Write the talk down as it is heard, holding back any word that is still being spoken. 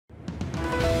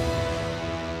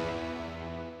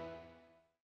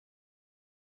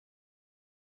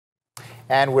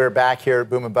And we're back here at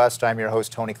Boom and Bust. I'm your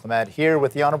host, Tony Clement, here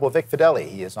with the Honourable Vic Fedeli.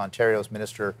 He is Ontario's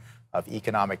Minister of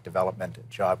Economic Development,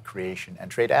 Job Creation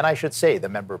and Trade. And I should say, the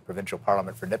Member of Provincial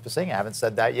Parliament for Nipissing. I haven't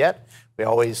said that yet. We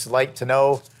always like to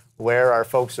know where our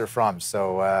folks are from.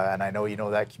 So, and I know you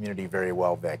know that community very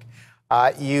well, Vic.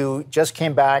 You just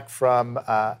came back from,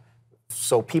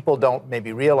 so people don't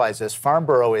maybe realize this,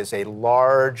 Farnborough is a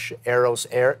large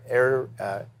airplane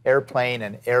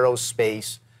and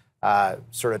aerospace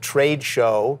sort of trade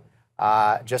show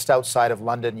just outside of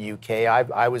London, UK.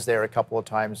 I was there a couple of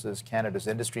times as Canada's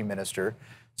industry minister.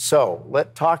 So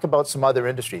let's talk about some other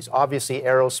industries. Obviously,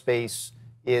 aerospace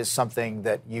is something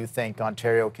that you think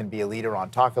Ontario can be a leader on.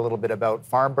 Talk a little bit about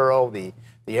Farnborough, the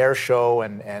air show,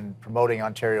 and promoting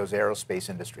Ontario's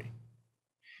aerospace industry.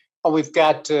 Well, we've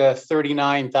got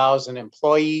 39,000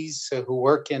 employees who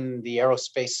work in the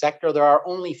aerospace sector. There are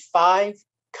only 5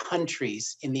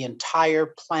 countries in the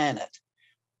entire planet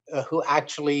who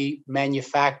actually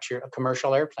manufacture a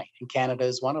commercial airplane, and Canada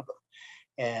is one of them.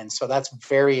 And so that's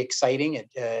very exciting.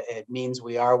 It means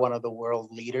we are one of the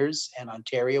world leaders in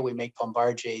Ontario. We make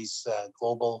Bombardier's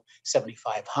Global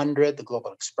 7500, the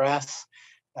Global Express.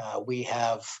 We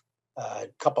have a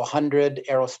couple hundred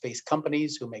aerospace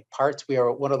companies who make parts. We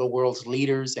are one of the world's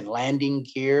leaders in landing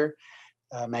gear,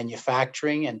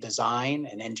 manufacturing and design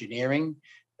and engineering.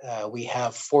 We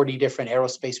have 40 different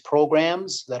aerospace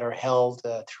programs that are held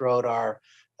throughout our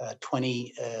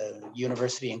 20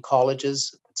 university and colleges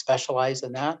that specialize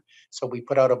in that. So we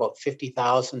put out about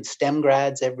 50,000 STEM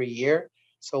grads every year.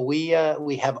 So we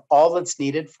have all that's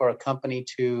needed for a company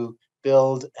to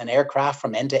build an aircraft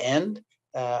from end to end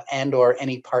and or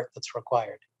any part that's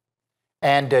required.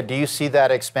 And do you see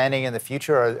that expanding in the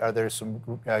future? Are there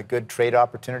some good trade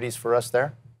opportunities for us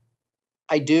there?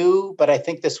 I do, but I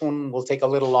think this one will take a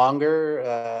little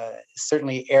longer.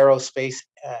 Certainly aerospace,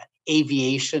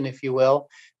 aviation, if you will,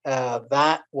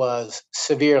 that was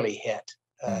severely hit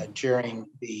during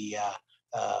the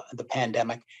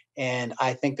pandemic. And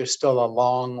I think there's still a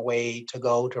long way to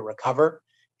go to recover.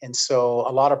 And so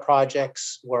a lot of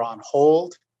projects were on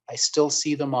hold. I still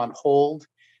see them on hold,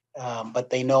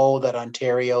 but they know that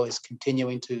Ontario is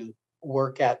continuing to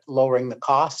work at lowering the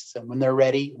costs, and when they're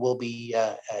ready, we'll be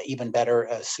even better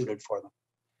suited for them.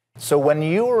 So when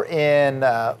you were in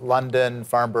London,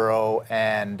 Farnborough,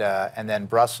 and then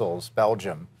Brussels,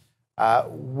 Belgium,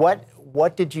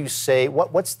 what did you say?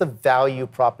 What's the value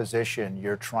proposition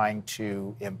you're trying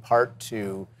to impart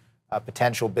to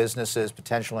potential businesses,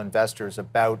 potential investors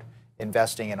about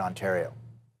investing in Ontario?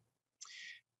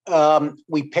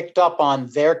 We picked up on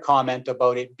their comment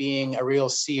about it being a real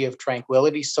sea of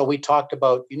tranquility. So we talked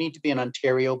about you need to be in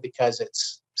Ontario because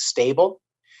it's stable.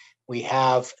 We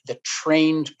have the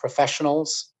trained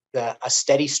professionals, a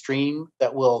steady stream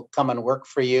that will come and work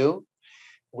for you.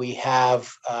 We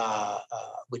have,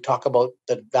 we talk about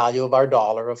the value of our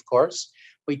dollar, of course.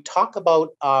 We talk about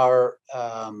our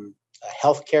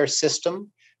healthcare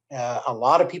system. A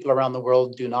lot of people around the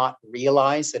world do not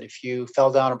realize that if you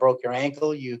fell down and broke your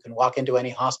ankle, you can walk into any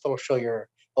hospital, show your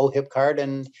OHIP card,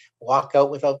 and walk out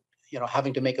without,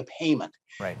 having to make a payment.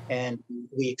 Right. And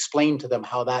we explain to them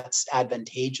how that's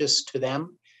advantageous to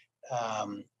them.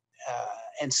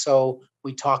 And so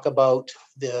we talk about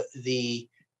the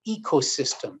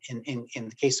ecosystem. In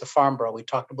the case of Farnborough, we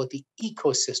talked about the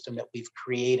ecosystem that we've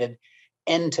created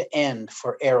end to end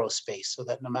for aerospace, so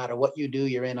that no matter what you do,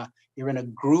 you're in a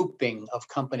grouping of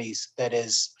companies that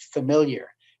is familiar,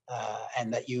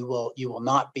 and that you will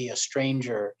not be a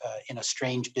stranger in a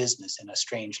strange business in a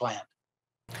strange land.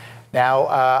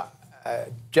 Now,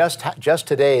 just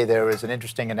today, there was an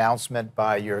interesting announcement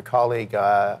by your colleague,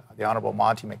 the Honourable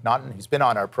Monty McNaughton, who's been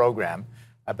on our program,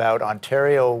 about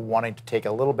Ontario wanting to take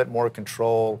a little bit more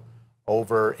control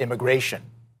over immigration.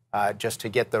 Just to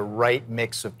get the right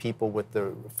mix of people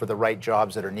for the right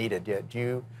jobs that are needed.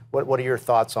 What are your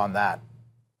thoughts on that?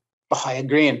 I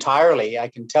agree entirely. I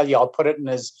can tell you, I'll put it in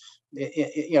as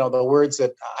the words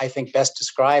that I think best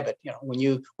describe it.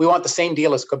 We want the same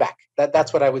deal as Quebec.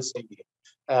 That's what I would say to you.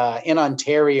 In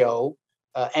Ontario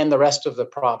and the rest of the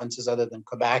provinces other than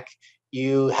Quebec,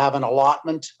 you have an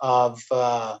allotment of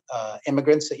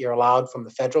immigrants that you're allowed from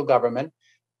the federal government,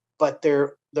 but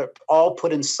they're all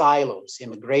put in silos.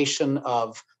 Immigration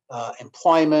of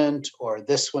employment, or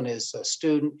this one is a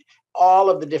student, all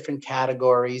of the different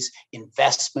categories,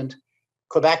 investment.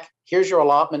 Quebec, here's your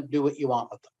allotment, do what you want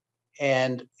with them.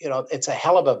 And it's a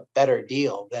hell of a better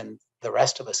deal than the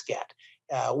rest of us get.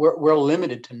 We're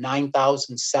limited to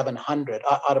 9,700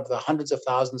 out of the hundreds of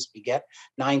thousands we get.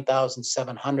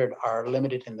 9,700 are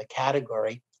limited in the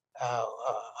category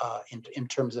in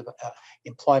terms of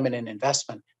employment and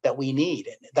investment that we need.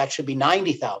 That should be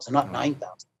 90,000, not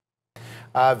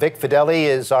 9,000. Vic Fedeli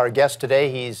is our guest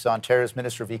today. He's Ontario's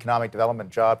Minister of Economic Development,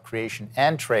 Job Creation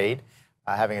and Trade.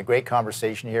 Having a great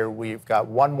conversation here. We've got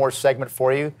one more segment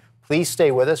for you. Please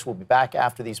stay with us. We'll be back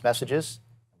after these messages.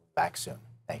 Back soon.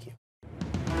 Thank you.